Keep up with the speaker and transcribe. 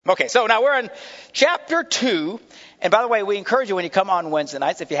Okay, so now we're in chapter 2. And by the way, we encourage you when you come on Wednesday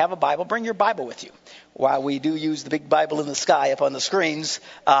nights, if you have a Bible, bring your Bible with you. While we do use the big Bible in the sky up on the screens,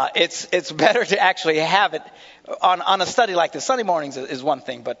 it's better to actually have it on a study like this. Sunday mornings is one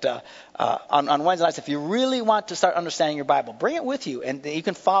thing, but on Wednesday nights, if you really want to start understanding your Bible, bring it with you, and you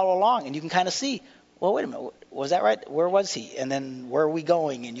can follow along, and you can kind of see, well, wait a minute, was that right? Where was he? And then where are we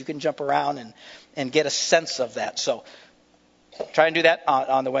going? And you can jump around and get a sense of that. So try and do that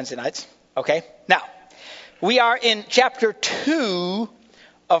on the Wednesday nights. Okay? Now, we are in chapter 2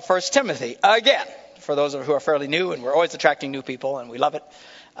 of 1 Timothy. Again, for those who are fairly new, and we're always attracting new people, and we love it.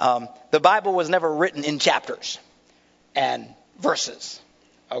 The Bible was never written in chapters and verses.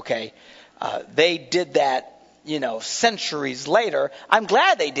 Okay? They did that, centuries later. I'm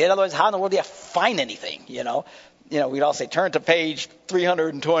glad they did. Otherwise, how in the world do you find anything, we'd all say, turn to page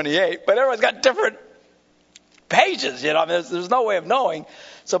 328, but everyone's got different pages, there's no way of knowing.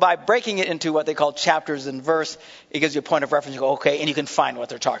 So by breaking it into what they call chapters and verse, it gives you a point of reference. You go, okay, and you can find what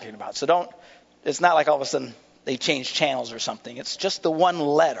they're talking about. So it's not like all of a sudden they change channels or something. It's just the one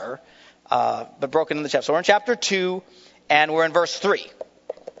letter, but broken into chapters. So we're in chapter 2, and we're in verse 3.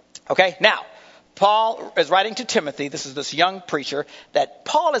 Okay, now, Paul is writing to Timothy. This is this young preacher that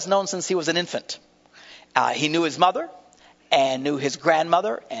Paul has known since he was an infant. He knew his mother and knew his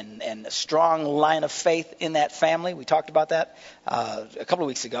grandmother, and a strong line of faith in that family. We talked about that a couple of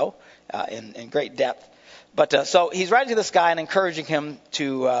weeks ago in great depth. But so he's writing to this guy and encouraging him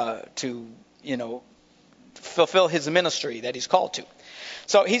to fulfill his ministry that he's called to.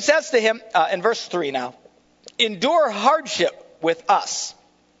 So he says to him in verse 3 now, endure hardship with us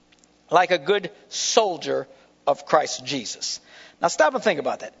like a good soldier of Christ Jesus. Now stop and think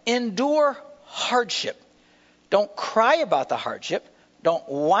about that. Endure hardship. Don't cry about the hardship. Don't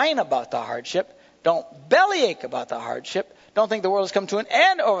whine about the hardship. Don't bellyache about the hardship. Don't think the world has come to an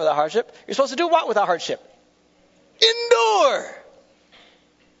end over the hardship. You're supposed to do what with the hardship? Endure.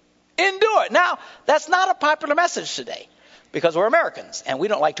 Endure. Now, that's not a popular message today because we're Americans and we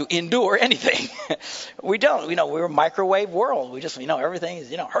don't like to endure anything. We don't. We're a microwave world. We just, everything is,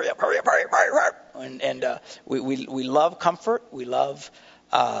 hurry up. And we love comfort. We love,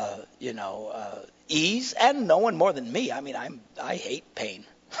 ease, and no one more than me. I hate pain,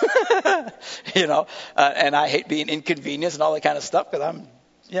 and I hate being inconvenienced and all that kind of stuff because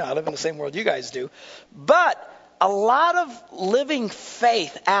I live in the same world you guys do. But a lot of living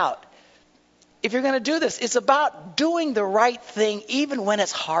faith out. If you're going to do this, it's about doing the right thing even when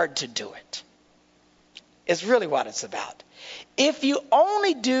it's hard to do it. It's really what it's about. If you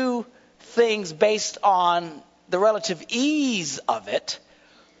only do things based on the relative ease of it,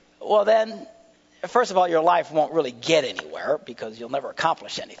 well then, first of all, your life won't really get anywhere because you'll never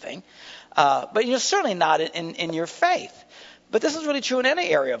accomplish anything. But you're certainly not in your faith. But this is really true in any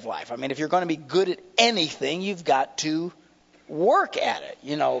area of life. If you're going to be good at anything, you've got to work at it.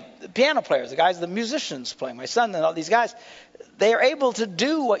 The piano players, the guys, the musicians playing, my son and all these guys, they are able to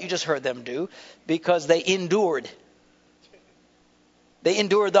do what you just heard them do because they endured. They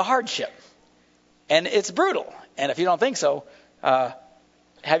endured the hardship. And it's brutal. And if you don't think so,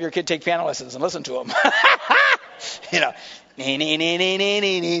 have your kid take piano lessons and listen to them. Stop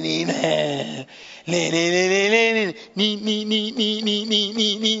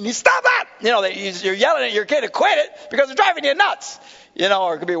that! You're yelling at your kid to quit it because it's driving you nuts.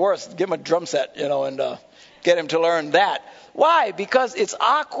 Or it could be worse. Give him a drum set, and get him to learn that. Why? Because it's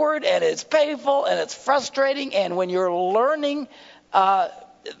awkward and it's painful and it's frustrating. And when you're learning,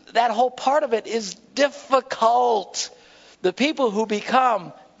 that whole part of it is difficult. The people who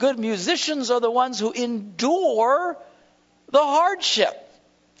become good musicians are the ones who endure the hardship.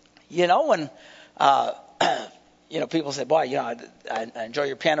 When people say, boy, I enjoy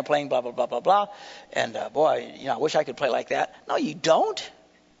your piano playing, blah, blah, blah, blah, blah. And boy, I wish I could play like that. No, you don't.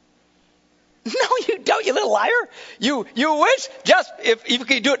 No, you don't, you little liar. You wish just if you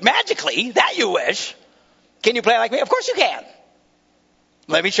could do it magically, that you wish. Can you play like me? Of course you can.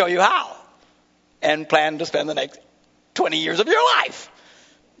 Let me show you how. And plan to spend the next 20 years of your life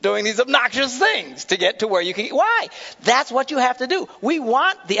doing these obnoxious things to get to where you can. Why? That's what you have to do. We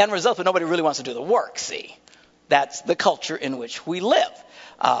want the end result, but nobody really wants to do the work, see? That's the culture in which we live.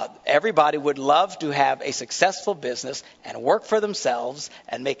 Everybody would love to have a successful business and work for themselves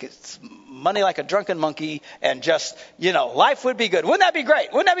and make money like a drunken monkey and just, life would be good. Wouldn't that be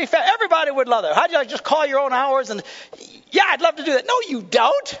great? Wouldn't that be fair? Everybody would love that. How'd you just call your own hours and, yeah, I'd love to do that. No, you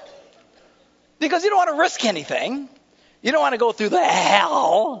don't. Because you don't want to risk anything. You don't want to go through the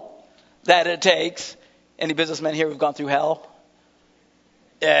hell that it takes. Any businessmen here who've gone through hell?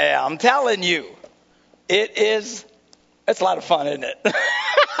 Yeah, I'm telling you. It's a lot of fun, isn't it?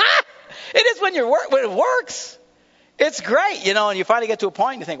 when it works, it's great, and you finally get to a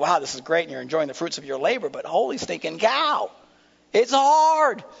point and you think, wow, this is great, and you're enjoying the fruits of your labor, but holy stinking cow, it's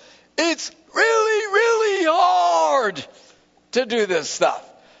hard. It's really, really hard to do this stuff.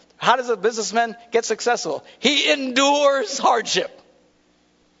 How does a businessman get successful? He endures hardship.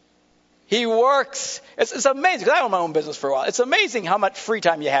 He works. It's amazing, because I owned my own business for a while. It's amazing how much free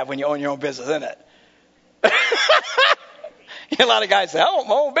time you have when you own your own business, isn't it? A lot of guys say, I own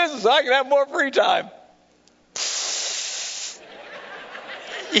my own business, so I can have more free time.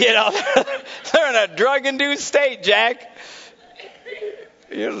 They're in a drug-induced state, Jack.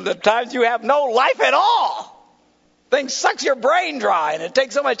 The times you have no life at all. Things sucks your brain dry, and it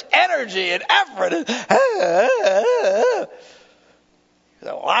takes so much energy and effort.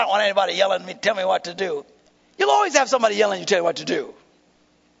 So, I don't want anybody yelling at me, tell me what to do. You'll always have somebody yelling at you, tell you what to do.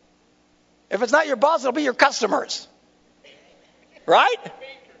 If it's not your boss, it'll be your customers. Right?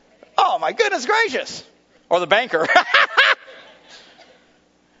 Oh, my goodness gracious. Or the banker.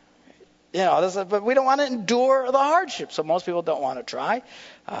 But we don't want to endure the hardship. So most people don't want to try.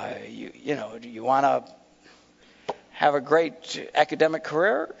 You want to have a great academic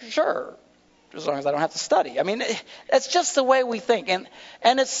career? Sure. As long as I don't have to study. I mean, that's just the way we think. And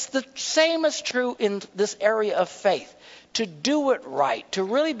it's the same is true in this area of faith. To do it right, to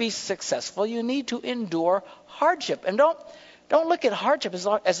really be successful, you need to endure hardship. And don't look at hardship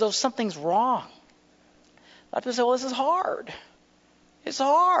as though something's wrong. A lot of people say, well, this is hard. It's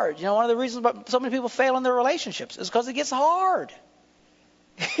hard. One of the reasons why so many people fail in their relationships is because it gets hard.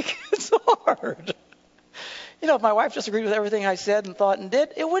 It gets hard. If my wife disagreed with everything I said and thought and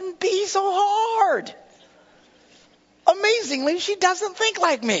did, it wouldn't be so hard. Amazingly, she doesn't think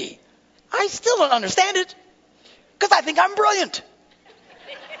like me. I still don't understand it because I think I'm brilliant.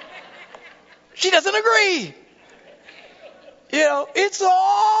 She doesn't agree. It's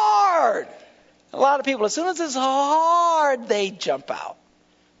hard. A lot of people, as soon as it's hard, they jump out.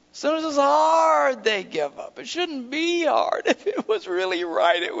 As soon as it's hard, they give up. It shouldn't be hard. If it was really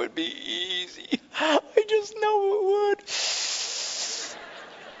right, it would be easy. I just know it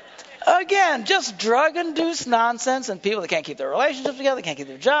would. Again, just drug-induced nonsense, and people that can't keep their relationships together, can't keep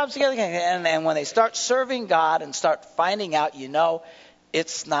their jobs together, and when they start serving God and start finding out,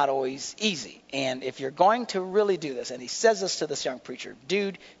 it's not always easy. And if you're going to really do this, and he says this to this young preacher,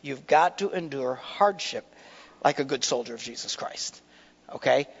 dude, you've got to endure hardship like a good soldier of Jesus Christ.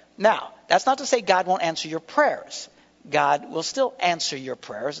 Okay? Now, that's not to say God won't answer your prayers. God will still answer your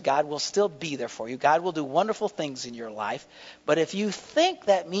prayers. God will still be there for you. God will do wonderful things in your life. But if you think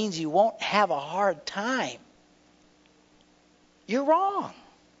that means you won't have a hard time, you're wrong.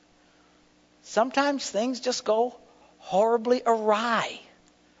 Sometimes things just go horribly awry.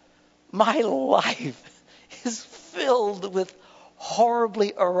 My life is filled with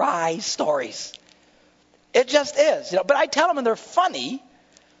horribly awry stories. It just is. But I tell them and they're funny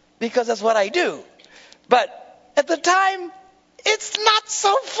because that's what I do. But at the time, it's not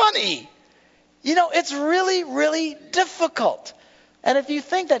so funny. It's really, really difficult. And if you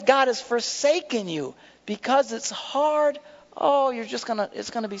think that God has forsaken you because it's hard, it's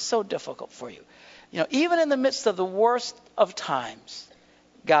gonna be so difficult for you. Even in the midst of the worst of times,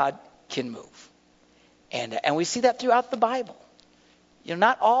 God can move. And we see that throughout the Bible.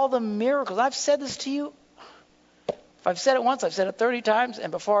 Not all the miracles. I've said this to you. If I've said it once, I've said it 30 times.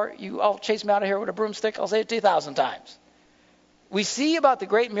 And before you all chase me out of here with a broomstick, I'll say it 2,000 times. We see about the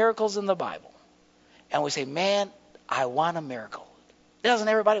great miracles in the Bible. And we say, man, I want a miracle. Doesn't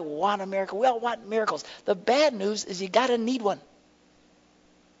everybody want a miracle? We all want miracles. The bad news is you got to need one.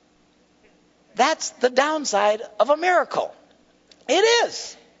 That's the downside of a miracle. It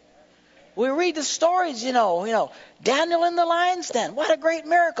is. We read the stories, Daniel in the lion's den. What a great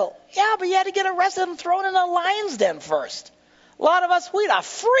miracle. Yeah, but you had to get arrested and thrown in a lion's den first. A lot of us, we'd have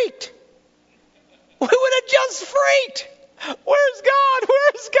freaked. We would have just freaked. Where's God?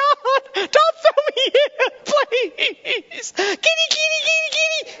 Where's God? Don't throw me in, please. Kitty, kitty, kitty,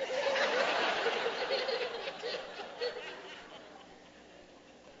 kitty.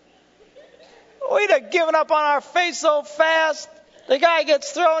 We'd have given up on our faith so fast. The guy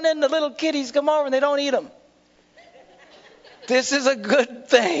gets thrown in, the little kitties come over and they don't eat him. This is a good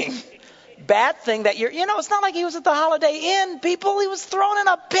thing. Bad thing that it's not like he was at the Holiday Inn, people. He was thrown in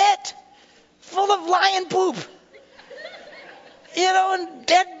a pit full of lion poop. And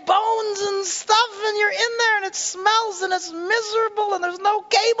dead bones and stuff, and you're in there and it smells and it's miserable and there's no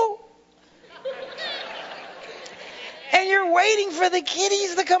cable. And you're waiting for the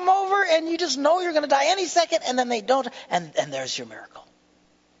kitties to come over and you just know you're going to die any second, and then they don't, and there's your miracle.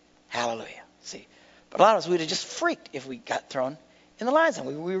 Hallelujah. See, but a lot of us, we'd have just freaked if we got thrown in the lion's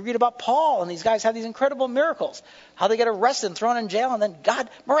den. We read about Paul and these guys have these incredible miracles, how they get arrested and thrown in jail, and then God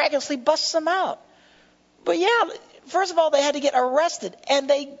miraculously busts them out. But yeah, first of all, they had to get arrested, and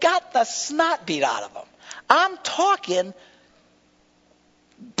they got the snot beat out of them. I'm talking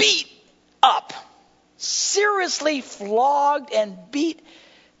beat up, seriously flogged and beat.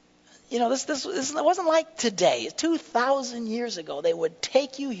 You know, this wasn't like today. 2,000 years ago, they would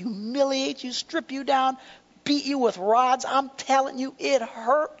take you, humiliate you, strip you down, beat you with rods. I'm telling you, it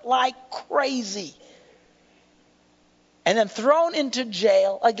hurt like crazy. And then thrown into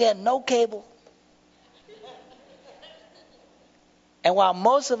jail. Again, no cable. And while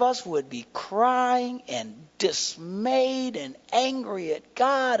most of us would be crying and dismayed and angry at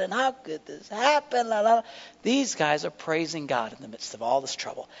God and how could this happen, la, la, la, these guys are praising God in the midst of all this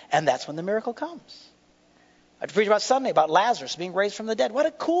trouble. And that's when the miracle comes. I preached about Sunday about Lazarus being raised from the dead. What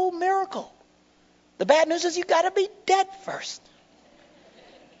a cool miracle. The bad news is you got to be dead first.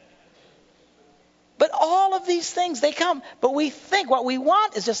 But all of these things, they come. But we think what we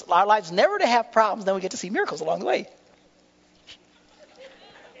want is just our lives never to have problems. Then we get to see miracles along the way.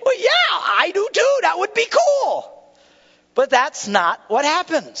 Well, yeah, I do too. That would be cool. But that's not what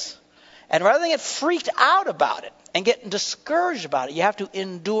happens. And rather than get freaked out about it and get discouraged about it, you have to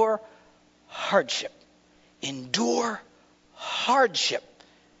endure hardship. Endure hardship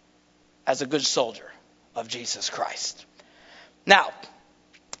as a good soldier of Jesus Christ. Now,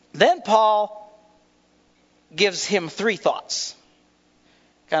 then Paul gives him three thoughts.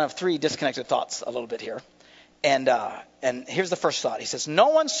 Kind of three disconnected thoughts a little bit here. And here's the first thought. He says, no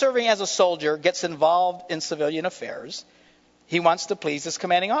one serving as a soldier gets involved in civilian affairs. He wants to please his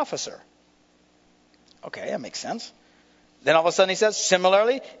commanding officer. Okay, that makes sense. Then all of a sudden he says,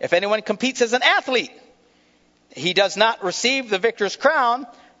 similarly, if anyone competes as an athlete, he does not receive the victor's crown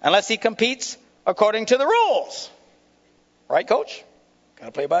unless he competes according to the rules. Right, coach? Got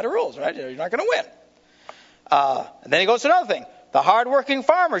to play by the rules, right? You're not going to win. And then he goes to another thing. The hardworking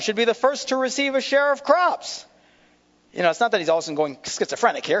farmer should be the first to receive a share of crops. You know, it's not that he's all of a sudden going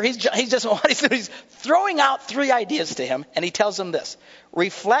schizophrenic here. He's just what he's doing. He's throwing out three ideas to him, and he tells him this.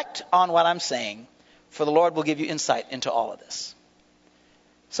 Reflect on what I'm saying, for the Lord will give you insight into all of this.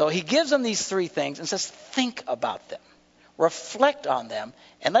 So he gives him these three things and says, think about them. Reflect on them,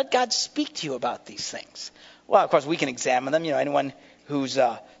 and let God speak to you about these things. Well, of course, we can examine them. You know, anyone who's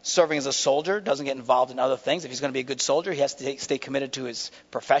serving as a soldier doesn't get involved in other things. If he's going to be a good soldier, he has to stay committed to his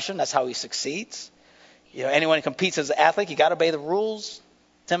profession. That's how he succeeds. You know, anyone who competes as an athlete, you got to obey the rules,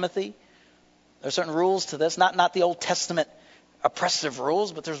 Timothy. There are certain rules to this, not the Old Testament oppressive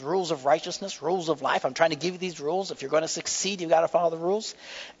rules, but there's rules of righteousness, rules of life. I'm trying to give you these rules. If you're going to succeed, you've got to follow the rules.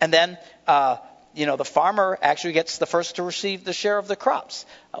 And then, the farmer actually gets the first to receive the share of the crops.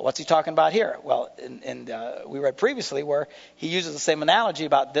 What's he talking about here? Well, we read previously where he uses the same analogy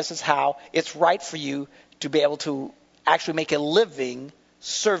about this is how it's right for you to be able to actually make a living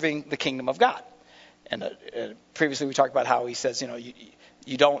serving the kingdom of God. And previously we talked about how he says,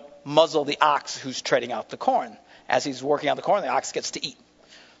 you don't muzzle the ox who's treading out the corn. As he's working on the corn, the ox gets to eat.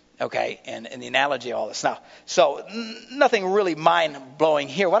 Okay, and the analogy of all this. Now, so nothing really mind-blowing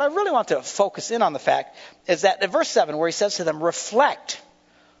here. What I really want to focus in on the fact is that in verse 7 where he says to them, reflect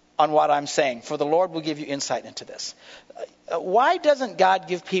on what I'm saying, for the Lord will give you insight into this. Why doesn't God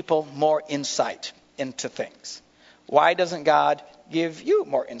give people more insight into things? Why doesn't God give you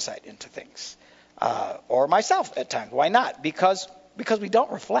more insight into things? Or myself at times. Why not? Because we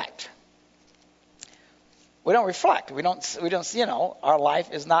don't reflect. We don't reflect. We don't, our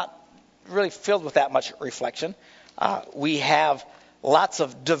life is not really filled with that much reflection. We have lots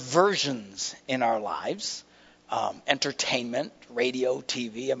of diversions in our lives. Entertainment, radio,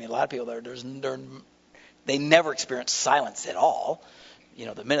 TV. I mean, a lot of people, they never experience silence at all. You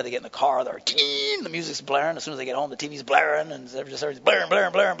know, the minute they get in the car, the music's blaring. As soon as they get home, the TV's blaring, and everything's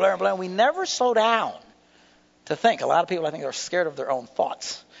blaring. We never slow down to think. A lot of people, I think, are scared of their own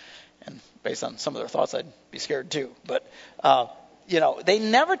thoughts. And based on some of their thoughts, I'd be scared too. But, they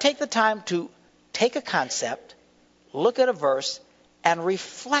never take the time to take a concept, look at a verse, and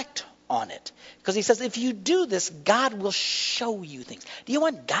reflect on it. Because he says, if you do this, God will show you things. Do you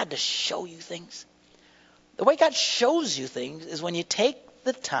want God to show you things? The way God shows you things is when you take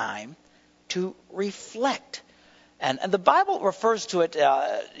the time to reflect. And the Bible refers to it,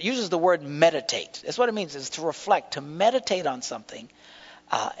 uses the word meditate. That's what it means, is to reflect, to meditate on something.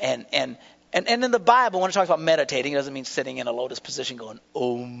 And in the Bible, when it talks about meditating, it doesn't mean sitting in a lotus position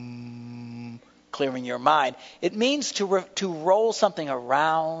going, clearing your mind. It means to roll something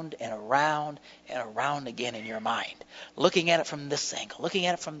around and around and around again in your mind. Looking at it from this angle, looking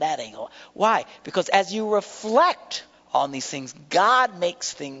at it from that angle. Why? Because as you reflect on these things, God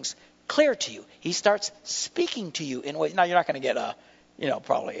makes things clear to you. He starts speaking to you in ways. Now, you're not going to get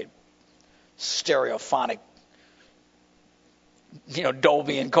probably a stereophonic,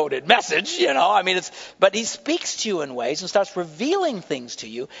 Dolby encoded message, but he speaks to you in ways and starts revealing things to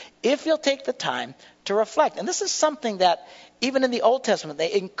you if you'll take the time to reflect. And this is something that even in the Old Testament,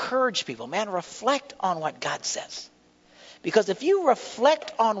 they encourage people, man, reflect on what God says. Because if you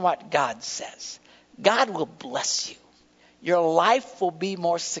reflect on what God says, God will bless you. Your life will be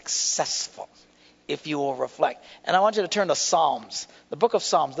more successful if you will reflect. And I want you to turn to Psalms, the book of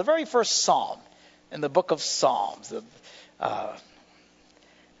Psalms, the very first psalm in the book of Psalms.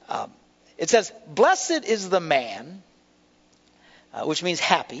 It says, blessed is the man, which means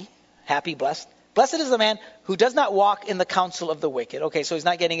happy, blessed. Blessed is the man who does not walk in the counsel of the wicked. Okay, so he's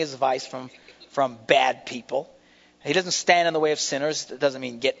not getting his advice from bad people. He doesn't stand in the way of sinners. It doesn't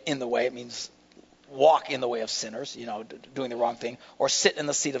mean get in the way. It means walk in the way of sinners, doing the wrong thing, or sit in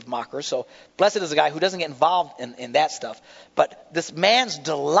the seat of mockers. So blessed is the guy who doesn't get involved in that stuff. But this man's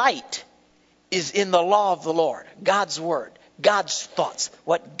delight is in the law of the Lord, God's word, God's thoughts,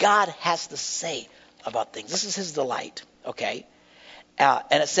 what God has to say about things. This is his delight, okay?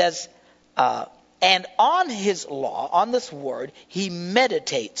 And it says, and on his law, on this word, he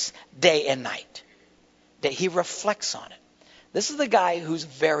meditates day and night. That he reflects on it. This is the guy who's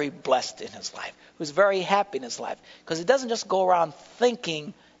very blessed in his life, who's very happy in his life, because he doesn't just go around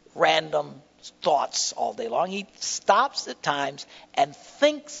thinking random thoughts all day long. He stops at times and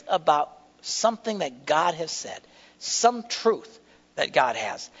thinks about something that God has said, some truth that God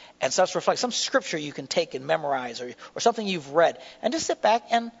has, and starts to reflect, some scripture you can take and memorize, or something you've read, and just sit back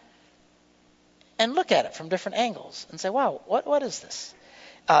and look at it from different angles and say, wow, what is this?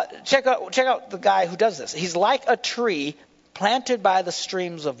 Check out the guy who does this. He's like a tree planted by the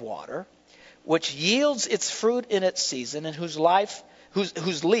streams of water, which yields its fruit in its season, and whose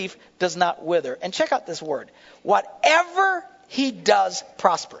leaf does not wither. And check out this word. Whatever he does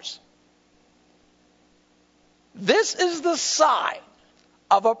prospers. This is the sign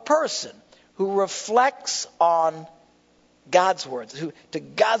of a person who reflects on God's words, who to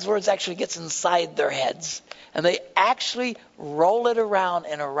God's words actually gets inside their heads. And they actually roll it around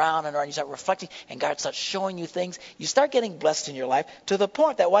and around and around. You start reflecting, and God starts showing you things. You start getting blessed in your life to the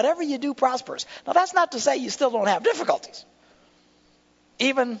point that whatever you do prospers. Now, that's not to say you still don't have difficulties.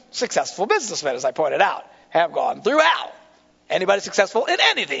 Even successful businessmen, as I pointed out, have gone through hell. Anybody successful in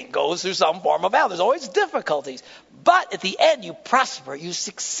anything goes through some form of hell. There's always difficulties. But at the end, you prosper. You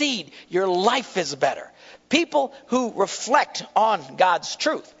succeed. Your life is better. People who reflect on God's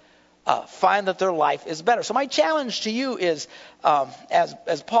truth find that their life is better. So my challenge to you is,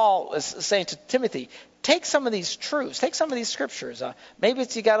 as Paul is saying to Timothy, take some of these truths, take some of these scriptures. Maybe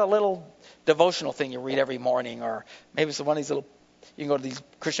it's you got a little devotional thing you read every morning, or maybe it's one of these little, you can go to these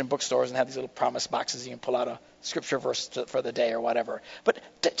Christian bookstores and have these little promise boxes. You can pull out a scripture verse for the day or whatever. But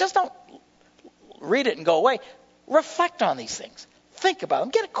just don't read it and go away. Reflect on these things. Think about them.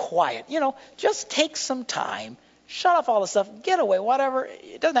 Get quiet. Just take some time. Shut off all the stuff. Get away. Whatever.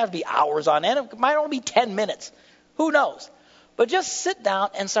 It doesn't have to be hours on end. It might only be 10 minutes. Who knows? But just sit down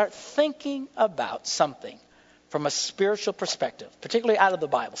and start thinking about something from a spiritual perspective, particularly out of the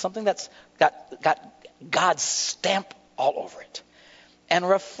Bible, something that's got God's stamp all over it. And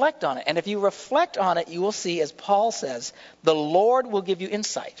reflect on it. And if you reflect on it, you will see, as Paul says, the Lord will give you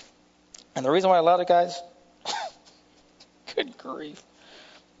insight. And the reason why a lot of guys, good grief,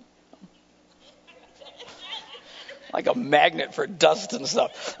 like a magnet for dust and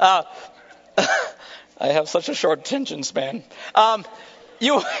stuff. I have such a short attention span.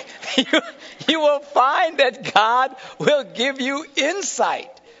 You will find that God will give you insight.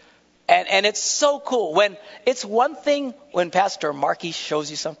 And it's so cool. When it's one thing when Pastor Markey shows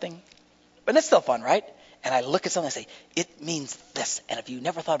you something, but it's still fun, right? And I look at something and say, it means this. And if you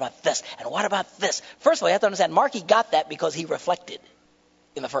never thought about this, and what about this? First of all, you have to understand, Markey got that because he reflected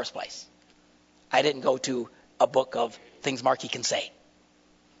in the first place. I didn't go to a book of things Markey can say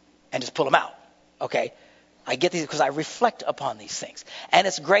and just pull them out, okay? I get these because I reflect upon these things. And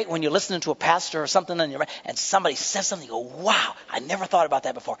it's great when you're listening to a pastor or something in your mind, and somebody says something, you go, wow, I never thought about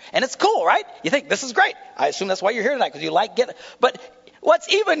that before. And it's cool, right? You think, this is great. I assume that's why you're here tonight, because you like getting it. But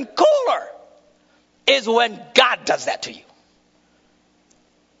what's even cooler is when God does that to you.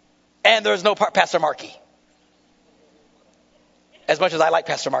 And there's no Pastor Markey. As much as I like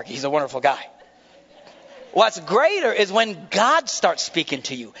Pastor Markey, he's a wonderful guy. What's greater is when God starts speaking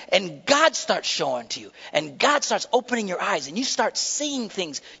to you, and God starts showing to you, and God starts opening your eyes, and you start seeing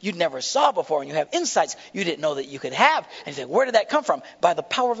things you never saw before, and you have insights you didn't know that you could have. And you say, where did that come from? By the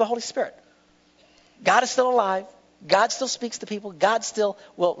power of the Holy Spirit. God is still alive. God still speaks to people. God still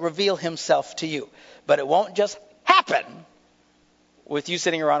will reveal himself to you. But it won't just happen with you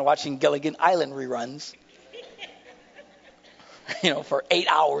sitting around watching Gilligan Island reruns, for 8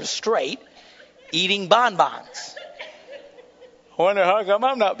 hours straight, eating bonbons. I wonder how come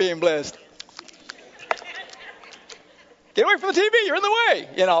I'm not being blessed. Get away from the TV. You're in the way.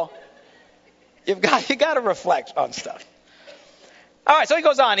 You got to reflect on stuff. All right, so he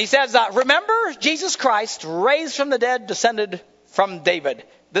goes on. He says, remember Jesus Christ, raised from the dead, descended from David.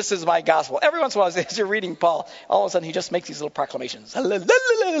 This is my gospel. Every once in a while, as you're reading Paul, all of a sudden he just makes these little proclamations.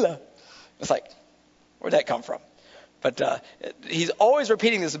 It's like, where'd that come from? But he's always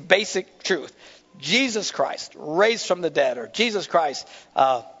repeating this basic truth. Jesus Christ, raised from the dead, or Jesus Christ,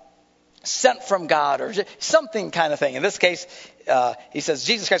 sent from God, or something kind of thing. In this case, he says,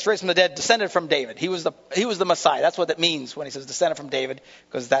 Jesus Christ raised from the dead, descended from David. He was the Messiah. That's what that means when he says descended from David,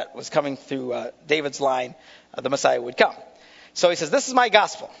 because that was coming through David's line. The Messiah would come. So he says, this is my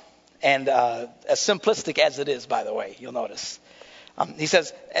gospel. And as simplistic as it is, by the way, you'll notice. He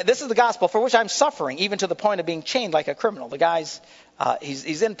says, this is the gospel for which I'm suffering, even to the point of being chained like a criminal. The guy's,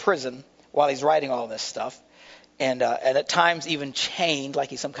 he's in prison while he's writing all this stuff. And at times even chained like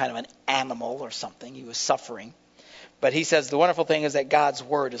he's some kind of an animal or something. He was suffering. But he says the wonderful thing is that God's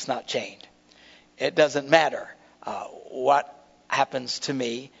word is not chained. It doesn't matter what happens to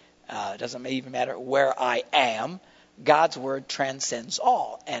me. It doesn't even matter where I am. God's word transcends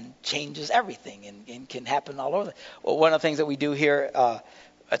all and changes everything and can happen all over. Well, one of the things that we do here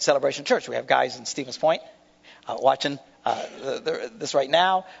at Celebration Church, we have guys in Stevens Point watching this right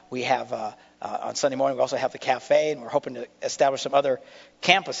now. We have on Sunday morning, we also have the cafe, and we're hoping to establish some other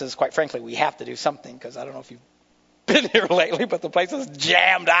campuses. Quite frankly, we have to do something because I don't know if you've been here lately, but the place is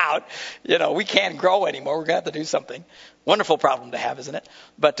jammed out. We can't grow anymore. We're going to have to do something. Wonderful problem to have, isn't it?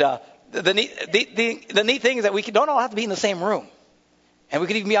 But the neat thing is that we don't all have to be in the same room. And we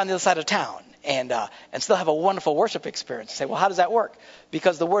could even be on the other side of town and still have a wonderful worship experience. You say, well, how does that work?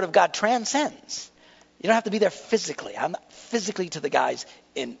 Because the Word of God transcends. You don't have to be there physically. I'm not physically to the guys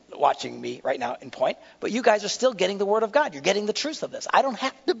in watching me right now in Point, but you guys are still getting the Word of God. You're getting the truth of this. I don't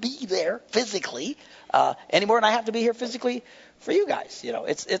have to be there physically anymore, and I have to be here physically for you guys.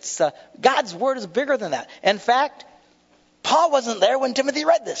 It's God's Word is bigger than that. In fact, Paul wasn't there when Timothy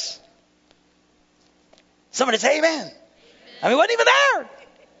read this. Somebody say amen. I mean, he wasn't even there,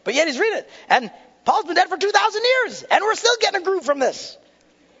 but yet he's reading it. And Paul's been dead for 2,000 years, and we're still getting a groove from this.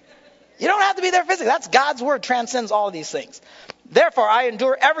 You don't have to be there physically. That's God's word transcends all of these things. Therefore, I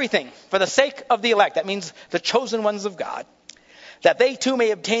endure everything for the sake of the elect. That means the chosen ones of God, that they too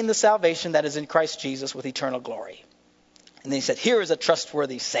may obtain the salvation that is in Christ Jesus with eternal glory. And then he said, here is a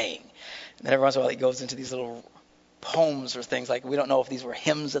trustworthy saying. And then every once in a while he goes into these little poems or things like, we don't know if these were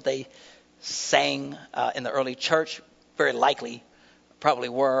hymns that they sang in the early church. Very likely probably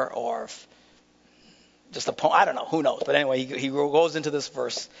were, or just a poem. I don't know. Who knows? But anyway, he goes into this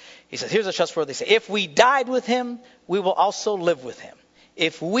verse. He says, here's a trustworthy saying. If we died with him, we will also live with him.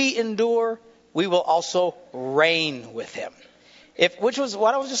 If we endure, we will also reign with him. Which was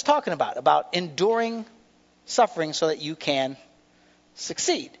what I was just talking about enduring suffering so that you can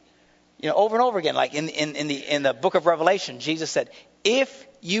succeed. Over and over again, like in the book of Revelation, Jesus said, if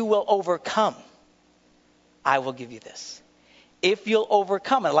you will overcome, I will give you this. If you'll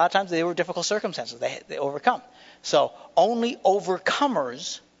overcome, and a lot of times they were difficult circumstances, they overcome. So only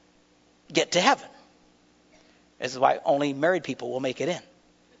overcomers get to heaven. This is why only married people will make it in.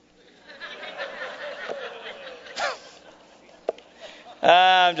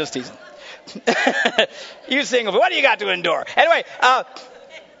 I'm just teasing. You single, what do you got to endure? Anyway,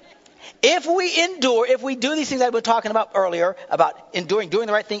 if we endure, if we do these things that we were talking about earlier, about enduring, doing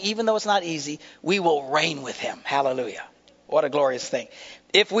the right thing, even though it's not easy, we will reign with him. Hallelujah. What a glorious thing.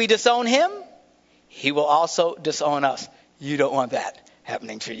 If we disown him, he will also disown us. You don't want that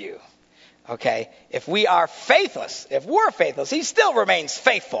happening to you. Okay? If we are faithless, if we're faithless, he still remains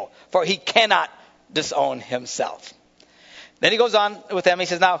faithful, for he cannot disown himself. Then he goes on with them. He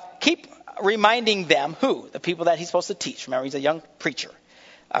says, now keep reminding them, who? The people that he's supposed to teach. Remember, he's a young preacher.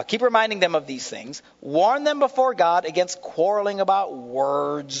 Keep reminding them of these things. Warn them before God against quarreling about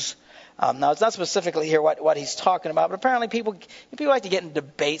words. Now, it's not specifically here what he's talking about, but apparently people like to get in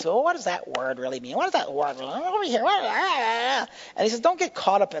debates. Well, what does that word really mean? What does that word mean? Over here. And he says, don't get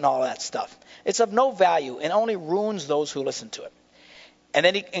caught up in all that stuff. It's of no value and only ruins those who listen to it. And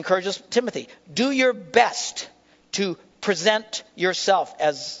then he encourages Timothy, do your best to present yourself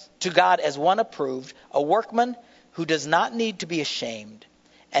to God as one approved, a workman who does not need to be ashamed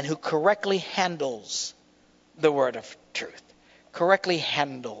and who correctly handles the word of truth. Correctly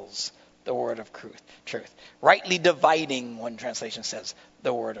handles the the word of truth. Rightly dividing, one translation says,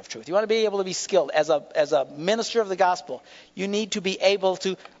 the word of truth. You want to be able to be skilled. As a minister of the gospel, you need to be able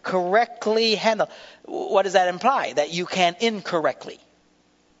to correctly handle. What does that imply? That you can incorrectly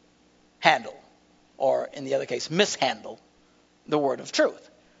handle, or in the other case, mishandle the word of truth.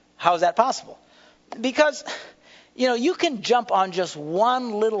 How is that possible? Because, you can jump on just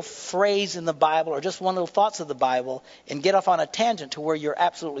one little phrase in the Bible or just one little thoughts of the Bible and get off on a tangent to where you're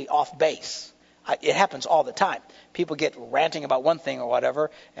absolutely off base. It happens all the time. People get ranting about one thing or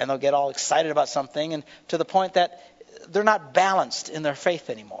whatever, and they'll get all excited about something, and to the point that they're not balanced in their faith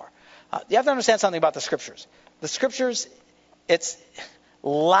anymore. You have to understand something about the Scriptures. The Scriptures, it's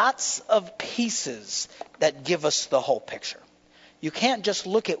lots of pieces that give us the whole picture. You can't just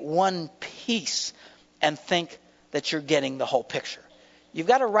look at one piece and think that you're getting the whole picture. You've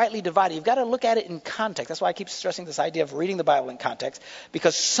got to rightly divide it. You've got to look at it in context. That's why I keep stressing this idea of reading the Bible in context,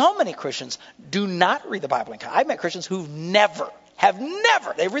 because so many Christians do not read the Bible in context. I've met Christians who have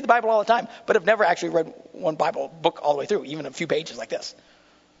never, they read the Bible all the time, but have never actually read one Bible book all the way through, even a few pages like this.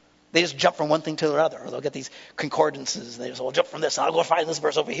 They just jump from one thing to the other. Or they'll get these concordances, and they just, jump from this, and I'll go find this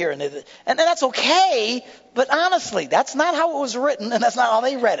verse over here. And that's okay, but honestly, that's not how it was written, and that's not how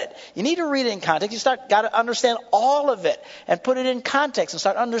they read it. You need to read it in context. You got to understand all of it and put it in context and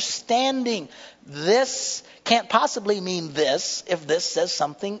start understanding this can't possibly mean this if this says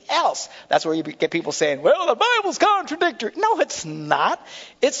something else. That's where you get people saying, well, the Bible's contradictory. No, it's not.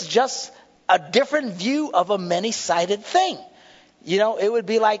 It's just a different view of a many-sided thing. It would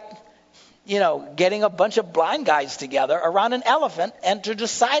be like, getting a bunch of blind guys together around an elephant and to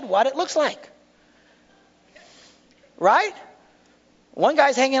decide what it looks like. Right? One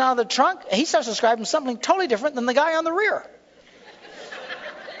guy's hanging out of the trunk, and he starts describing something totally different than the guy on the rear.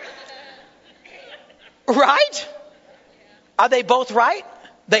 Right? Are they both right?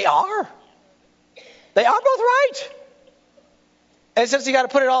 They are. They are both right. And since you got to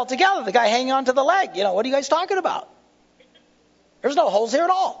put it all together, the guy hanging on to the leg, what are you guys talking about? There's no holes here at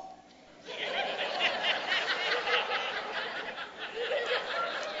all.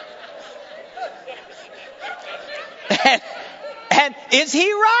 And is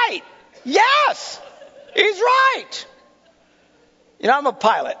he right? Yes, he's right. I'm a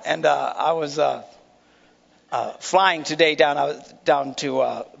pilot, and I was flying today down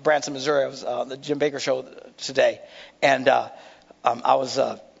to Branson, Missouri. I was on the Jim Baker show today, and I was.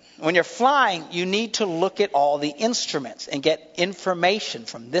 When you're flying, you need to look at all the instruments and get information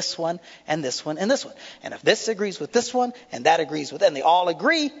from this one and this one and this one. And if this agrees with this one and that agrees with it, and they all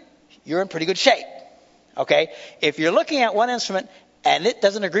agree, you're in pretty good shape. Okay? If you're looking at one instrument and it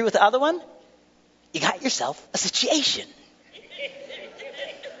doesn't agree with the other one, you got yourself a situation.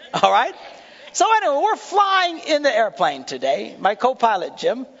 All right? So anyway, we're flying in the airplane today. My co-pilot,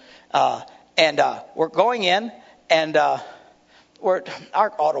 Jim, and we're going in, and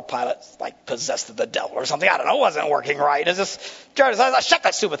our autopilot's like possessed of the devil or something. I don't know. It wasn't working right. It's just, shut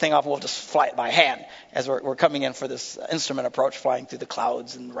that stupid thing off. We'll just fly it by hand as we're coming in for this instrument approach, flying through the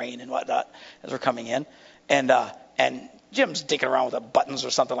clouds and rain and whatnot as we're coming in. And Jim's digging around with the buttons or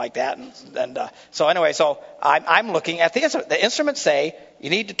something like that. And so anyway, I'm looking at the instrument. The instruments say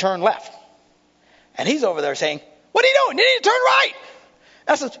you need to turn left. And he's over there saying, what are you doing? You need to turn right.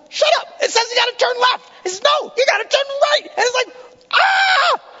 And I said, shut up. It says you got to turn left. He says, no, you got to turn right. And it's like,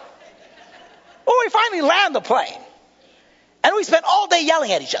 Well, we finally land the plane. And we spent all day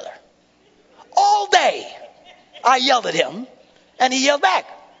yelling at each other. All day. I yelled at him, and he yelled back.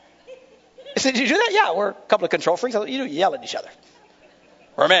 I said, did you do that? Yeah, we're a couple of control freaks. You yell at each other.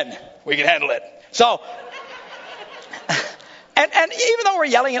 We're men. We can handle it. So, and even though we're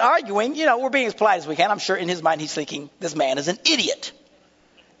yelling and arguing, we're being as polite as we can. I'm sure in his mind he's thinking, this man is an idiot.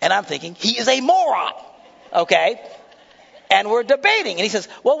 And I'm thinking, he is a moron. Okay? And we're debating. And he says,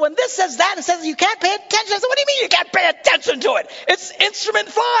 well, when this says that and says you can't pay attention. I said, what do you mean you can't pay attention to it? It's instrument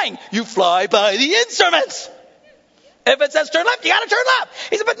flying. You fly by the instruments. If it says turn left, you got to turn left.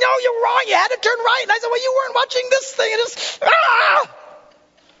 He said, but no, you're wrong. You had to turn right. And I said, well, you weren't watching this thing. And it's,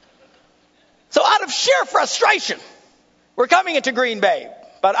 So out of sheer frustration, we're coming into Green Bay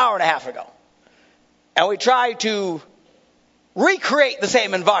about an hour and a half ago. And we tried to recreate the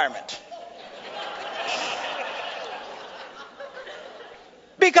same environment.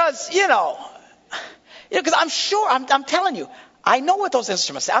 Because, because I'm sure, I'm telling you, I know what those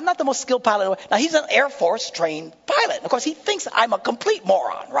instruments say. I'm not the most skilled pilot. Now, he's an Air Force trained pilot. Of course, he thinks I'm a complete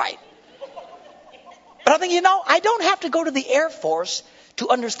moron, right? But I think, I don't have to go to the Air Force to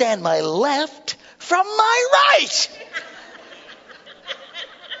understand my left from my right.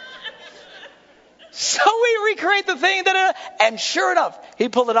 So we recreate the thing, and sure enough, he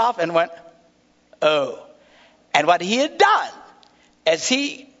pulled it off and went, Oh. And what he had done is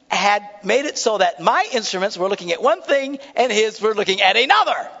he had made it so that my instruments were looking at one thing and his were looking at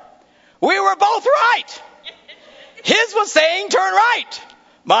another. We were both right. His was saying turn right.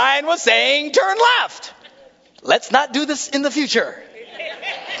 Mine was saying turn left. Let's not do this in the future.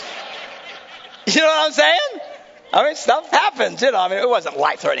 You know what I'm saying? I mean, stuff happens, I mean, it wasn't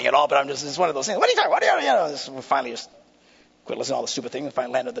life-threatening at all, but it's one of those things. What are you talking about? We finally just quit listening to all the stupid things and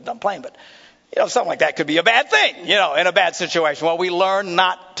finally landed the dumb plane. But, something like that could be a bad thing, in a bad situation. Well, we learn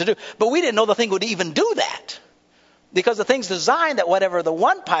not to do. But we didn't know the thing would even do that. Because the thing's designed that whatever the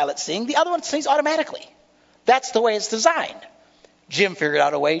one pilot's seeing, the other one sees automatically. That's the way it's designed. Jim figured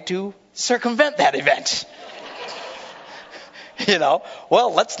out a way to circumvent that event.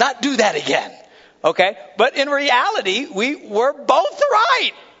 Well, let's not do that again. Okay? But in reality, we were both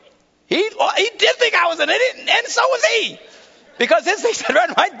right. He did think I was an idiot, and so was he. Because his thing said right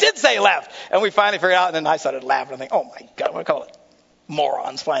and I did say left. And we finally figured out, and then I started laughing. I think, oh my God, I'm going to call it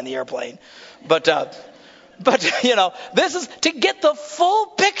morons flying the airplane. But this is to get the full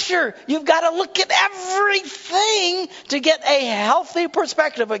picture. You've got to look at everything to get a healthy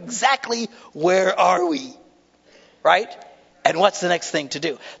perspective of exactly where are we, right? And what's the next thing to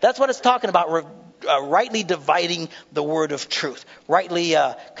do? That's what it's talking about, rightly dividing the word of truth, rightly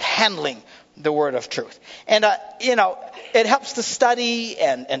handling the word of truth. And, it helps to study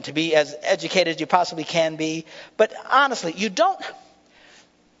and to be as educated as you possibly can be. But honestly,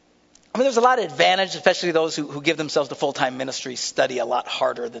 there's a lot of advantage, especially those who give themselves to full-time ministry, study a lot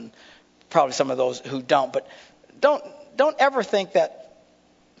harder than probably some of those who don't. But don't ever think that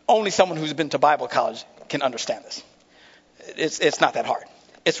only someone who's been to Bible college can understand this. It's not that hard.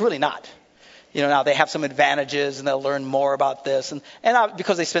 It's really not. Now they have some advantages and they'll learn more about this. And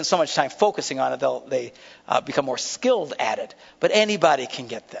because they spend so much time focusing on it, they become more skilled at it. But anybody can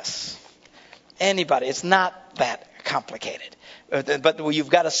get this. Anybody. It's not that complicated. But you've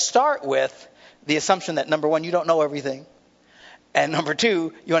got to start with the assumption that, number one, you don't know everything. And number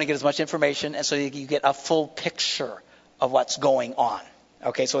two, you want to get as much information, and so you get a full picture of what's going on.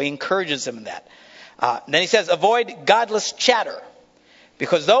 Okay, so he encourages them in that. Then he says, avoid godless chatter,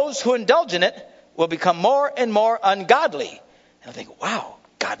 because those who indulge in it will become more and more ungodly. And I think, wow,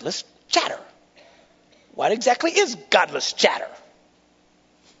 godless chatter. What exactly is godless chatter?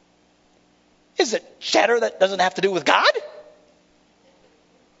 Is it chatter that doesn't have to do with God?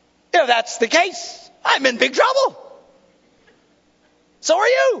 If that's the case, I'm in big trouble. So are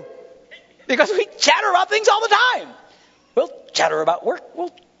you. Because we chatter about things all the time. We'll chatter about work.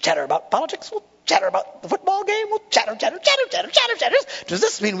 We'll chatter about politics. We'll chatter about the football game. We'll chatter. Does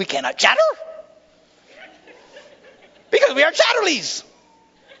this mean we cannot chatter? Because we are chatterleys.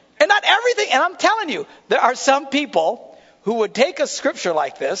 And not everything. And I'm telling you, there are some people who would take a scripture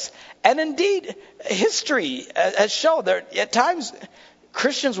like this, and indeed, history has shown that at times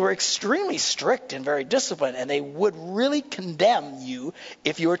Christians were extremely strict and very disciplined, and they would really condemn you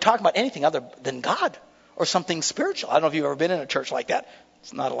if you were talking about anything other than God or something spiritual. I don't know if you've ever been in a church like that.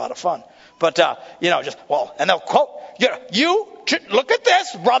 It's not a lot of fun. But, and they'll quote, you look at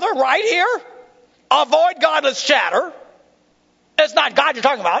this, brother, right here. Avoid godless chatter. It's not God you're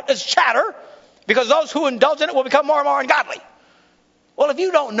talking about. It's chatter. Because those who indulge in it will become more and more ungodly. Well, if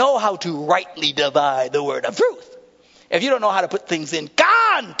you don't know how to rightly divide the word of truth, if you don't know how to put things in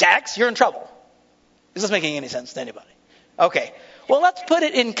context, you're in trouble. Is this making any sense to anybody? Okay. Well, let's put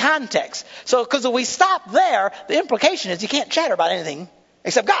it in context. So, because if we stop there, the implication is you can't chatter about anything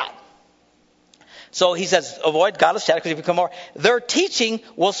except God. So he says, avoid godless chatter because you become more. Their teaching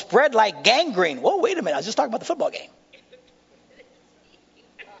will spread like gangrene. Whoa, wait a minute. I was just talking about the football game.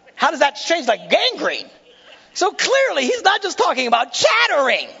 How does that change like gangrene? So clearly, he's not just talking about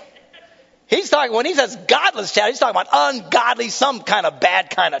chattering. When he says godless chatter, he's talking about ungodly, some kind of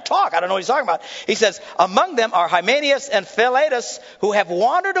bad kind of talk. I don't know what he's talking about. He says, among them are Hymenaeus and Philetus, who have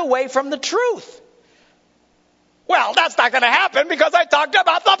wandered away from the truth. Well, that's not going to happen because I talked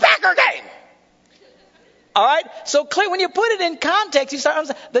about the Packer game. All right? So clear, when you put it in context, you start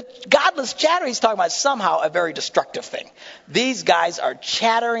the godless chatter he's talking about is somehow a very destructive thing. These guys are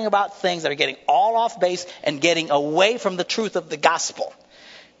chattering about things that are getting all off base and getting away from the truth of the gospel.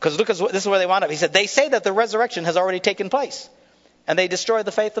 Because look, this is where they wound up. He said, they say that the resurrection has already taken place. And they destroy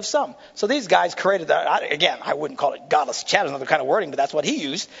the faith of some. So these guys created that. Again, I wouldn't call it godless chatter, another kind of wording, but that's what he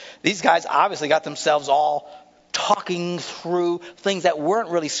used. These guys obviously got themselves all talking through things that weren't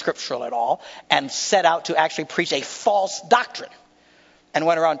really scriptural at all and set out to actually preach a false doctrine and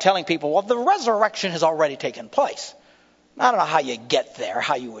went around telling people, well, the resurrection has already taken place. I don't know how you get there,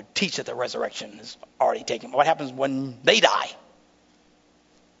 how you would teach that the resurrection has already taken place. What happens when they die?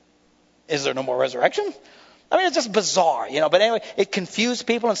 Is there no more resurrection? I mean, it's just bizarre, But anyway, it confused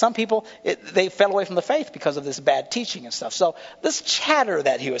people, and some people, they fell away from the faith because of this bad teaching and stuff. So this chatter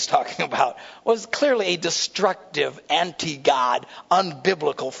that he was talking about was clearly a destructive, anti-God,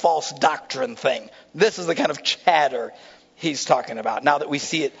 unbiblical, false doctrine thing. This is the kind of chatter he's talking about, now that we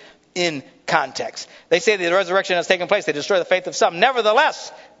see it in context. They say the resurrection has taken place. They destroy the faith of some.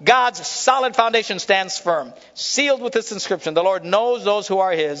 Nevertheless, God's solid foundation stands firm, sealed with this inscription: the Lord knows those who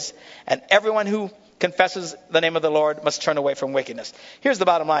are his, and everyone who confesses the name of the Lord must turn away from wickedness. Here's the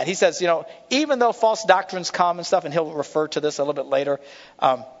bottom line. He says, even though false doctrines come and stuff, and he'll refer to this a little bit later,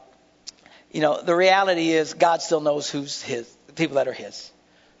 the reality is God still knows who's his, the people that are his.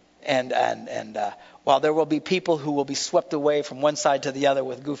 And while there will be people who will be swept away from one side to the other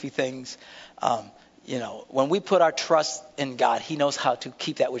with goofy things, when we put our trust in God, he knows how to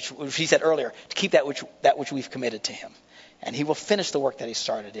keep that which he said earlier, to keep that which we've committed to him. And he will finish the work that he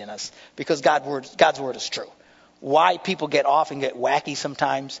started in us, because God's word is true. Why people get off and get wacky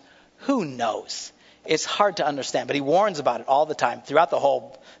sometimes, who knows? It's hard to understand, but he warns about it all the time. Throughout the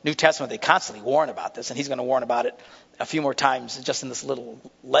whole New Testament, they constantly warn about this, and he's going to warn about it a few more times just in this little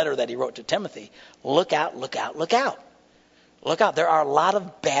letter that he wrote to Timothy. Look out, look out, look out. Look out. There are a lot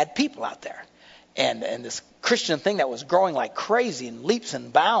of bad people out there. And this Christian thing that was growing like crazy in leaps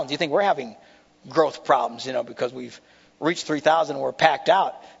and bounds, you think we're having growth problems, because we've reached 3,000 and we're packed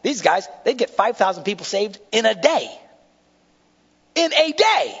out. These guys, they'd get 5,000 people saved in a day. In a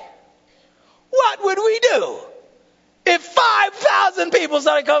day. What would we do if 5,000 people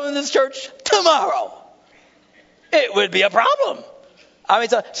started coming to this church tomorrow? It would be a problem. I mean,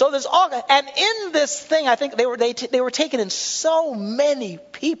 so there's all, and in this thing, I think they were taking in so many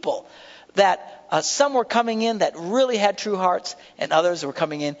people that some were coming in that really had true hearts, and others were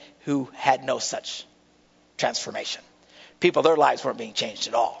coming in who had no such transformation. People, their lives weren't being changed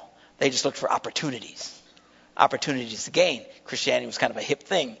at all. They just looked for opportunities to gain. Christianity was kind of a hip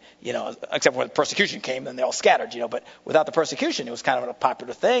thing, except when persecution came, then they all scattered, but without the persecution, it was kind of a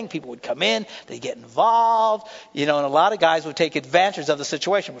popular thing. People would come in, they'd get involved, and a lot of guys would take advantage of the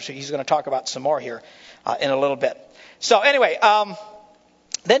situation, which he's going to talk about some more here in a little bit. So anyway,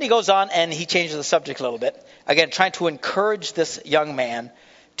 then he goes on and he changes the subject a little bit. Again, trying to encourage this young man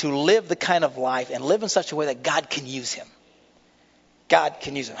to live the kind of life and live in such a way that God can use him. God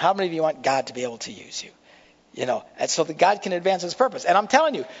can use him. How many of you want God to be able to use you? And so that God can advance his purpose. And I'm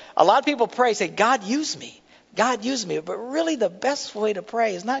telling you, a lot of people pray, say, God, use me. God, use me. But really the best way to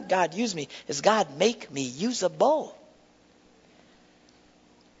pray is not God, use me, is God, make me usable.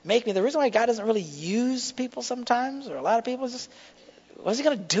 Make me. The reason why God doesn't really use people sometimes, or a lot of people, is just, what's he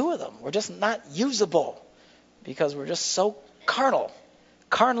going to do with them? We're just not usable because we're just so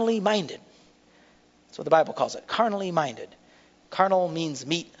carnally minded. That's what the Bible calls it, carnally minded. Carnal means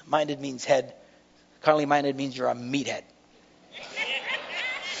meat, minded means head. Carnally minded means you're a meathead.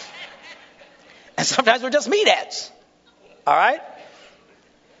 And sometimes we're just meatheads. All right?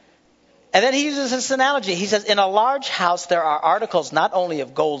 And then he uses this analogy. He says, in a large house there are articles not only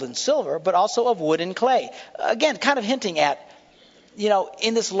of gold and silver, but also of wood and clay. Again, kind of hinting at,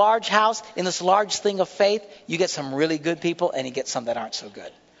 in this large house, in this large thing of faith, you get some really good people and you get some that aren't so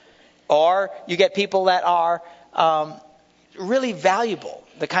good. Or you get people that are really valuable,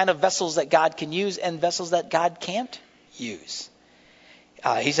 the kind of vessels that God can use and vessels that God can't use.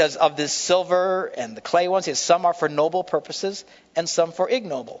 He says of this silver and the clay ones, he says some are for noble purposes and some for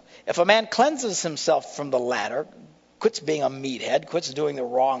ignoble. If a man cleanses himself from the latter, quits being a meathead, quits doing the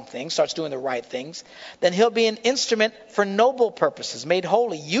wrong things, starts doing the right things, then he'll be an instrument for noble purposes, made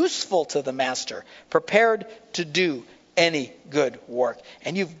holy, useful to the master, prepared to do any good work.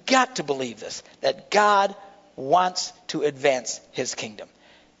 And you've got to believe this, that God wants to advance his kingdom.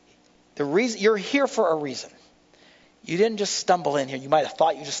 The reason you're here for a reason. You didn't just stumble in here. You might have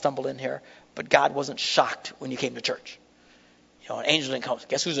thought you just stumbled in here, but God wasn't shocked when you came to church. An angel didn't come.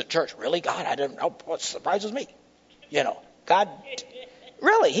 Guess who's at church? Really? God? I didn't know. What surprises me? God,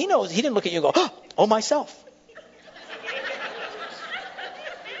 really, he knows. He didn't look at you and go, oh, myself.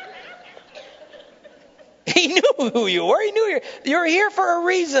 He knew who you were. He knew you're here for a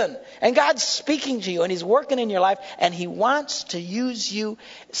reason. And God's speaking to you and he's working in your life and he wants to use you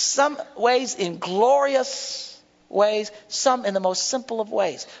some ways in glorious ways, some in the most simple of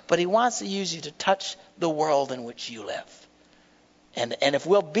ways. But he wants to use you to touch the world in which you live. And if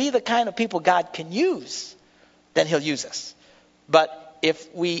we'll be the kind of people God can use, then he'll use us. But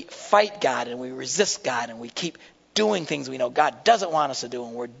if we fight God and we resist God and we keep doing things we know God doesn't want us to do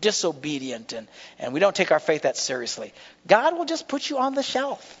and we're disobedient and we don't take our faith that seriously, God will just put you on the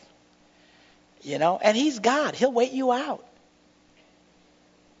shelf. And he's God. He'll wait you out.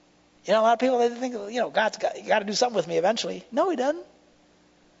 A lot of people, they think, God's got to do something with me eventually. No, he doesn't.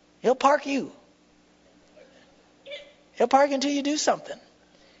 He'll park you. He'll park you until you do something.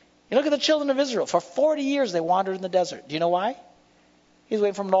 You look at the children of Israel. For 40 years they wandered in the desert. Do you know why? He's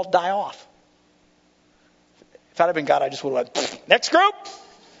waiting for them to all die off. If I'd have been God, I just would have went, next group.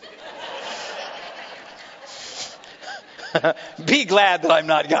 Be glad that I'm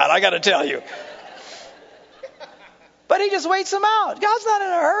not God, I got to tell you. But he just waits them out. God's not in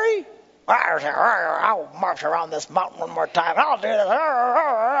a hurry. I'll march around this mountain one more time. I'll do this.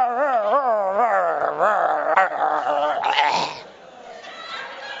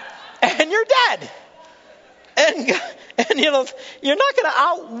 And you're dead. And you're not going to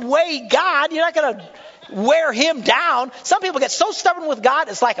outweigh God. You're not going to wear him down. Some people get so stubborn with God,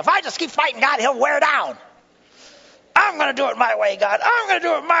 it's like, if I just keep fighting God, he'll wear down. I'm going to do it my way, God. I'm going to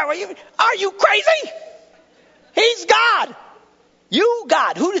do it my way. Are you crazy? He's God. You,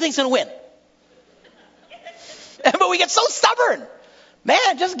 God. Who do you think's going to win? But we get so stubborn.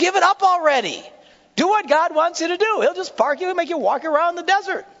 Man, just give it up already. Do what God wants you to do. He'll just park you and make you walk around the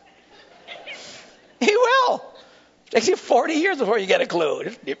desert. He will. It takes you 40 years before you get a clue.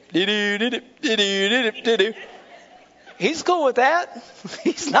 He's cool with that.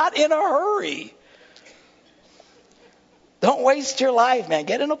 He's not in a hurry. Don't waste your life, man.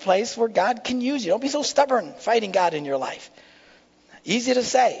 Get in a place where God can use you. Don't be so stubborn fighting God in your life. Easy to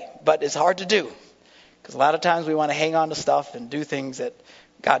say, but it's hard to do. Because a lot of times we want to hang on to stuff and do things that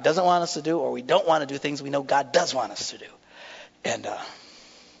God doesn't want us to do, or we don't want to do things we know God does want us to do. And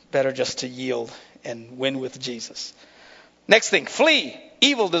better just to yield and win with Jesus. Next thing, flee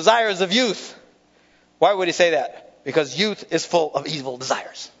evil desires of youth. Why would he say that? Because youth is full of evil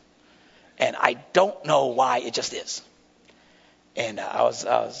desires. And I don't know why, it just is. And I was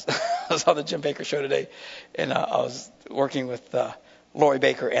on the Jim Baker show today, and I was working with Lori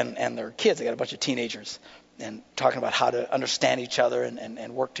Baker and their kids. They got a bunch of teenagers, and talking about how to understand each other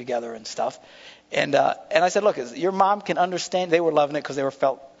and work together and stuff. And I said, look, your mom can understand. They were loving it because they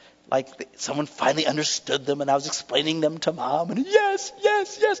felt like someone finally understood them, and I was explaining them to mom. And yes. I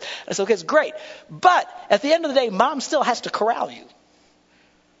said, okay, it's great. But at the end of the day, mom still has to corral you.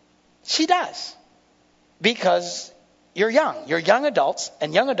 She does. Because you're young adults,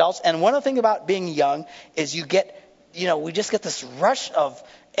 and one of the things about being young is you get, we just get this rush of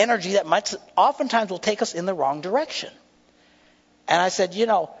energy that oftentimes will take us in the wrong direction. And I said,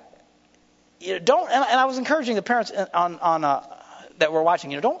 don't, and I was encouraging the parents that were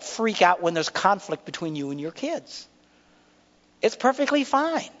watching, don't freak out when there's conflict between you and your kids. It's perfectly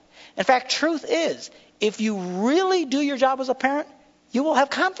fine. In fact, truth is, if you really do your job as a parent, you will have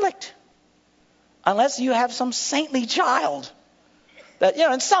conflict. Unless you have some saintly child that,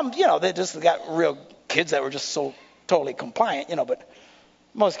 and some, they just got real kids that were just so totally compliant, but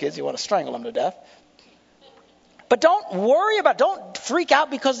most kids, you want to strangle them to death. But don't freak out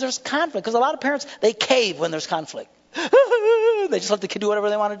because there's conflict. Because a lot of parents, they cave when there's conflict. They just let the kid do whatever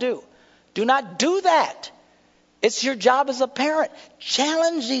they want to do. Do not do that. It's your job as a parent.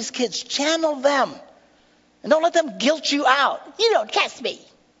 Challenge these kids. Channel them. And don't let them guilt you out. You don't trust me.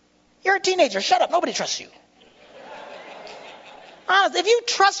 You're a teenager. Shut up. Nobody trusts you. Honest, if you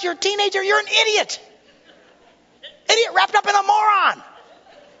trust your teenager, you're an idiot. Idiot wrapped up in a moron.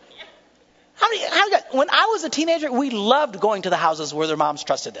 When I was a teenager, we loved going to the houses where their moms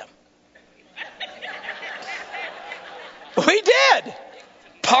trusted them. We did.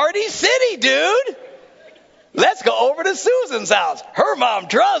 Party City, dude. Let's go over to Susan's house. Her mom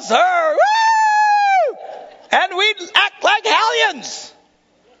trusts her. Woo! And we'd act like hellions.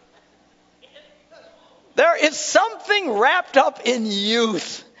 There is something wrapped up in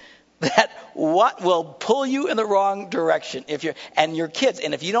youth that what will pull you in the wrong direction and your kids.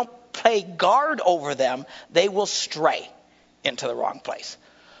 And if you don't play guard over them, they will stray into the wrong place.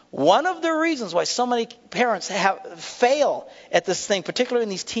 One of the reasons why so many parents fail at this thing, particularly in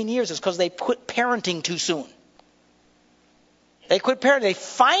these teen years, is because they quit parenting too soon. They quit parenting. They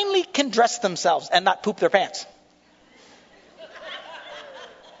finally can dress themselves and not poop their pants.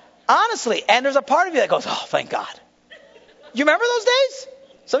 Honestly, and there's a part of you that goes, oh, thank God. You remember those days?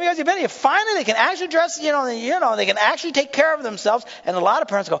 Some of you guys have been here. Finally, they can actually dress, they can actually take care of themselves. And a lot of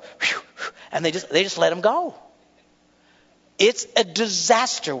parents go, whew, whew, and they just let them go. It's a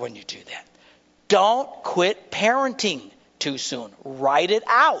disaster when you do that. Don't quit parenting too soon. Write it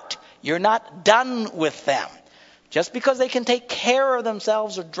out. You're not done with them. Just because they can take care of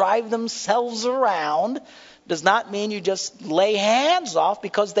themselves or drive themselves around does not mean you just lay hands off,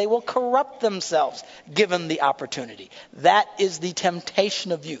 because they will corrupt themselves given the opportunity. That is the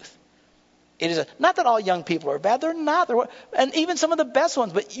temptation of youth. It is not that all young people are bad. They're not. And even some of the best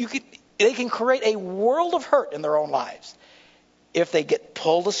ones. But they can create a world of hurt in their own lives if they get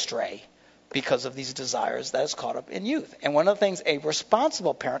pulled astray because of these desires that is caught up in youth. And one of the things a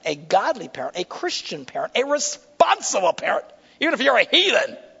responsible parent, a godly parent, a Christian parent, a responsible parent, even if you're a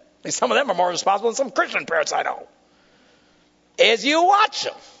heathen, some of them are more responsible than some Christian parents I know, is you watch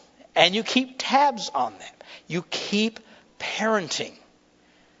them and you keep tabs on them. You keep parenting.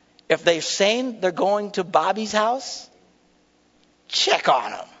 If they're saying they're going to Bobby's house, check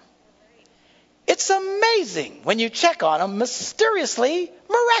on them. It's amazing when you check on them mysteriously,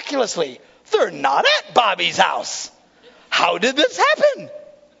 miraculously. They're not at Bobby's house. How did this happen?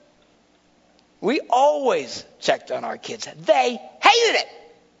 We always checked on our kids. They hated it.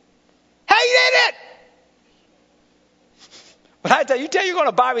 Hated it. When I tell you you're going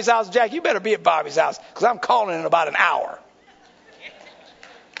to Bobby's house, Jack, you better be at Bobby's house because I'm calling in about an hour.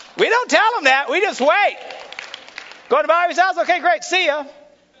 We don't tell them that. We just wait. Going to Bobby's house? Okay, great. See ya.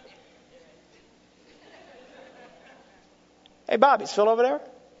 Hey, Bobby, is Phil over there?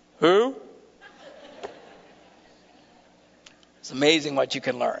 Who? It's amazing what you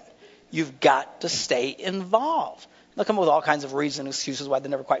can learn. You've got to stay involved. They'll come up with all kinds of reasons and excuses why they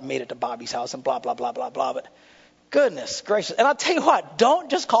never quite made it to Bobby's house and blah, blah, blah, blah, blah. But goodness gracious. And I'll tell you what, don't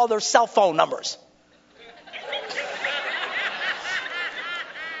just call their cell phone numbers.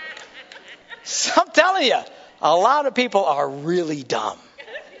 So I'm telling you, a lot of people are really dumb.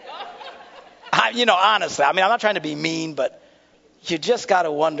 Honestly, I'm not trying to be mean, but you just got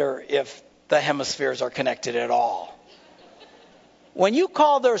to wonder if the hemispheres are connected at all. When you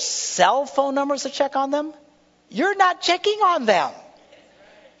call their cell phone numbers to check on them, you're not checking on them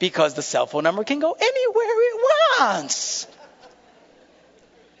because the cell phone number can go anywhere it wants.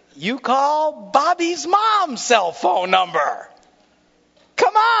 You call Bobby's mom's cell phone number.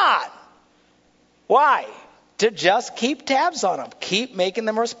 Come on. Why? To just keep tabs on them. Keep making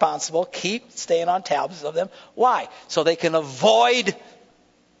them responsible. Keep staying on tabs of them. Why? So they can avoid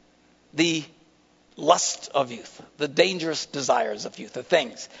the lust of youth, the dangerous desires of youth, the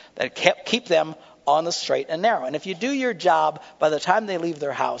things that keep them on the straight and narrow. And if you do your job by the time they leave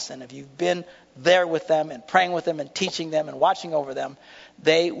their house, and if you've been there with them and praying with them and teaching them and watching over them,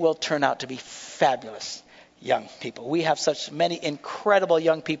 they will turn out to be fabulous young people. We have such many incredible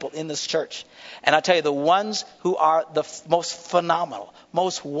young people in this church. And I tell you, the ones who are the most phenomenal,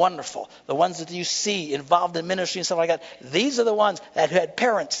 most wonderful, the ones that you see involved in ministry and stuff like that, these are the ones that had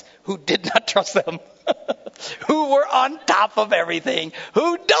parents who did not trust them, who were on top of everything,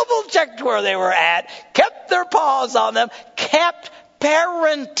 who double-checked where they were at, kept their paws on them, kept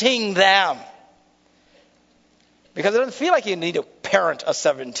parenting them. Because it doesn't feel like you need to parent a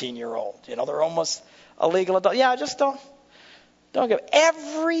 17-year-old. They're almost a legal adult. Yeah, just don't give.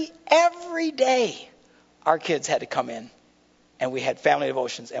 Every day our kids had to come in and we had family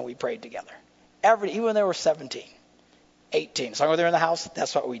devotions and we prayed together. Even when they were 17, 18. As long as they were in the house,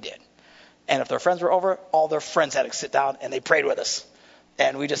 that's what we did. And if their friends were over, all their friends had to sit down and they prayed with us.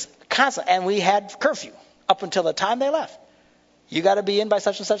 And we just constantly, and we had curfew up until the time they left. You got to be in by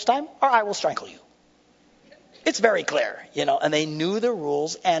such and such time or I will strangle you. It's very clear, and they knew the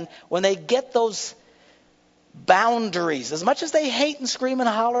rules. And when they get those boundaries, as much as they hate and scream and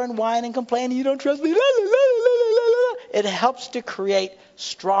holler and whine and complain, you don't trust me, it helps to create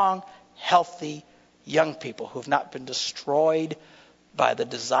strong, healthy young people who have not been destroyed by the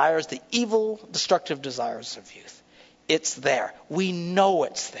desires, the evil, destructive desires of youth. It's there. We know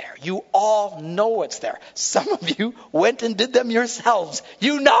it's there. You all know it's there. Some of you went and did them yourselves.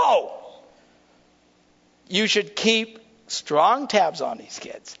 You know. You should keep strong tabs on these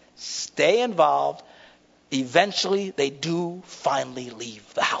kids. Stay involved. Eventually, they do finally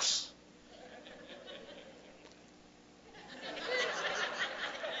leave the house.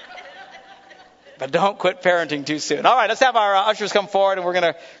 But don't quit parenting too soon. All right, let's have our ushers come forward, and we're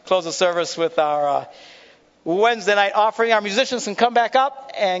going to close the service with our Wednesday night offering. Our musicians can come back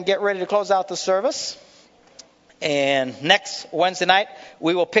up and get ready to close out the service. And next Wednesday night,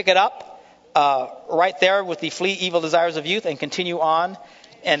 we will pick it up right there with the flee evil desires of youth and continue on.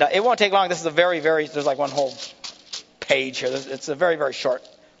 And it won't take long. This is a there's like one whole page here. It's a very, very short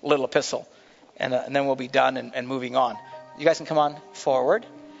little epistle. And then we'll be done and moving on. You guys can come on forward.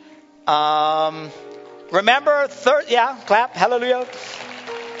 Remember, clap, hallelujah.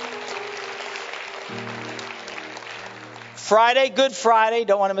 Friday, Good Friday.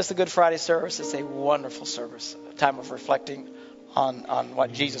 Don't want to miss the Good Friday service. It's a wonderful service, a time of reflecting on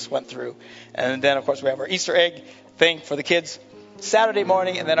what Jesus went through. And then, of course, we have our Easter egg thing for the kids Saturday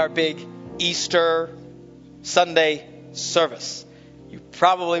morning, and then our big Easter Sunday service. You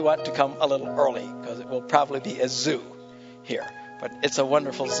probably want to come a little early because it will probably be a zoo here. But it's a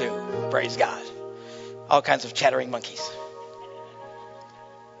wonderful zoo. Praise God. All kinds of chattering monkeys.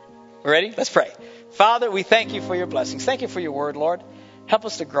 Ready? Let's pray. Father, we thank you for your blessings. Thank you for your word, Lord. Help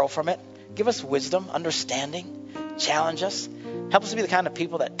us to grow from it. Give us wisdom, understanding. Challenge us. Help us to be the kind of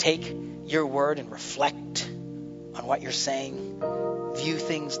people that take your word and reflect on what you're saying. View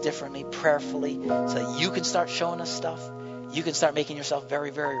things differently, prayerfully, so that you can start showing us stuff. You can start making yourself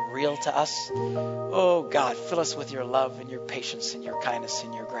very, very real to us. Oh, God, fill us with your love and your patience and your kindness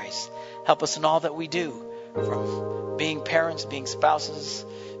and your grace. Help us in all that we do, from being parents, being spouses,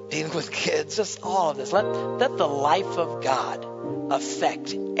 dealing with kids, just all of this. Let the life of God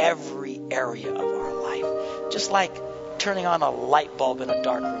affect every area of our life. Just like turning on a light bulb in a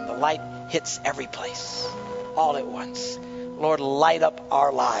dark room. The light hits every place, all at once. Lord, light up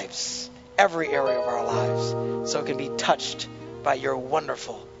our lives, every area of our lives, so it can be touched by your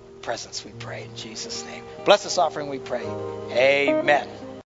wonderful presence, we pray in Jesus' name. Bless this offering, we pray. Amen.